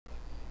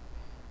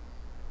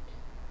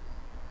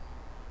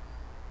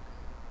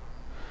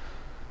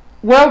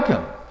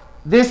Welcome.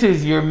 This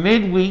is your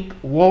midweek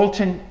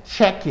Walton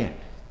check-in.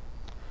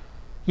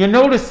 You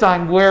notice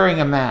I'm wearing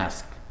a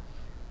mask.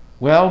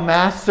 Well,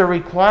 masks are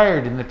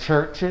required in the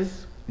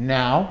churches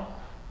now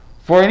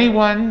for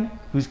anyone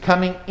who's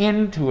coming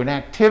into an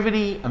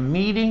activity, a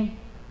meeting,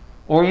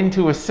 or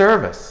into a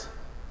service.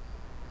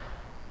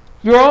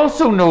 You'll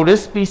also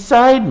notice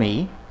beside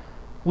me,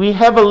 we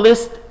have a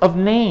list of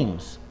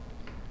names.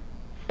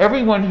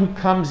 Everyone who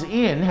comes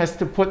in has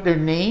to put their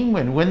name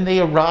and when they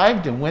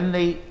arrived and when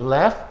they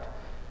left,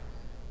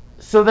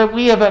 so that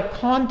we have a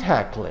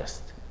contact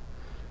list.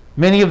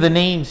 Many of the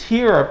names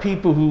here are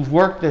people who've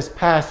worked this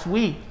past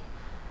week,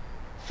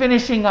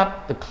 finishing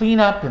up the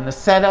cleanup and the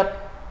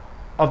setup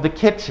of the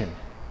kitchen,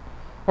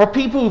 or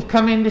people who've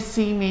come in to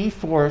see me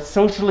for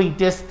socially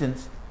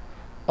distanced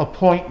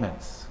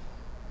appointments.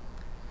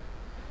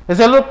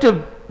 As I looked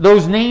at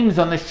those names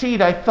on the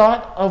sheet, I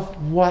thought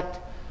of what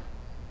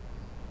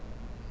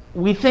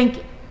we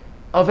think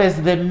of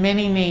as the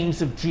many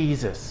names of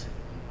Jesus.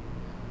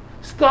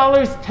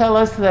 Scholars tell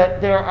us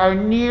that there are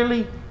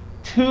nearly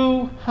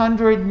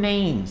 200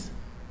 names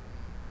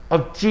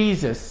of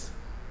Jesus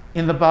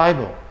in the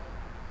Bible.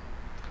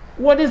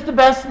 What is the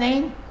best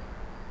name?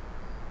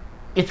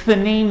 It's the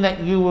name that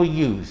you will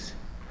use,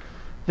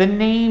 the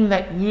name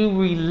that you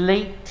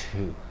relate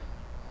to,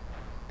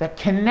 that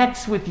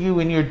connects with you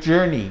in your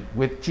journey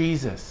with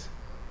Jesus.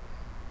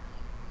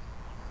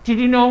 Did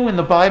you know in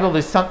the Bible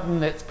there's something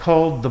that's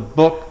called the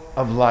Book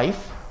of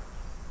Life?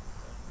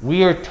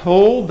 We are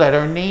told that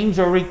our names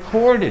are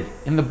recorded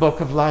in the Book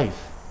of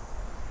Life.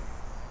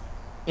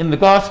 In the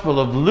Gospel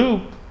of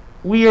Luke,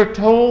 we are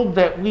told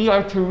that we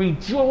are to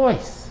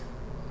rejoice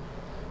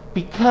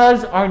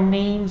because our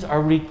names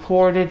are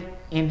recorded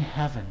in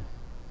heaven.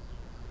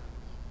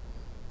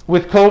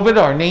 With COVID,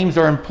 our names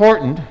are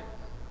important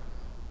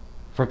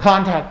for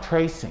contact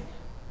tracing,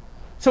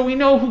 so we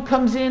know who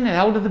comes in and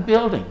out of the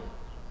building.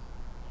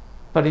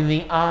 But in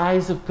the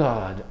eyes of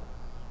God,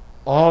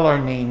 all our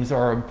names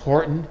are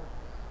important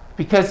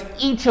because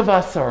each of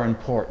us are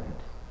important.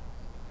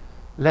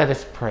 Let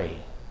us pray.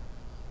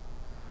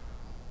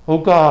 Oh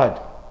God,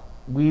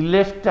 we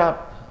lift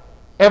up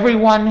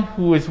everyone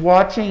who is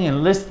watching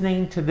and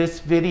listening to this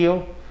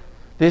video,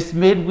 this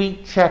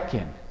midweek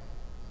check-in.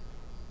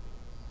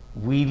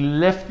 We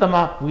lift them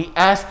up. We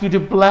ask you to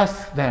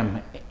bless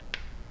them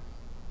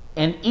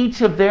and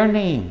each of their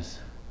names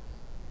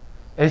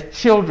as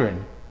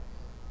children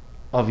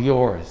of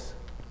yours.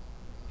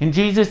 In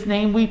Jesus'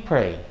 name we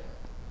pray.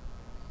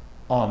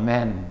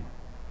 Amen.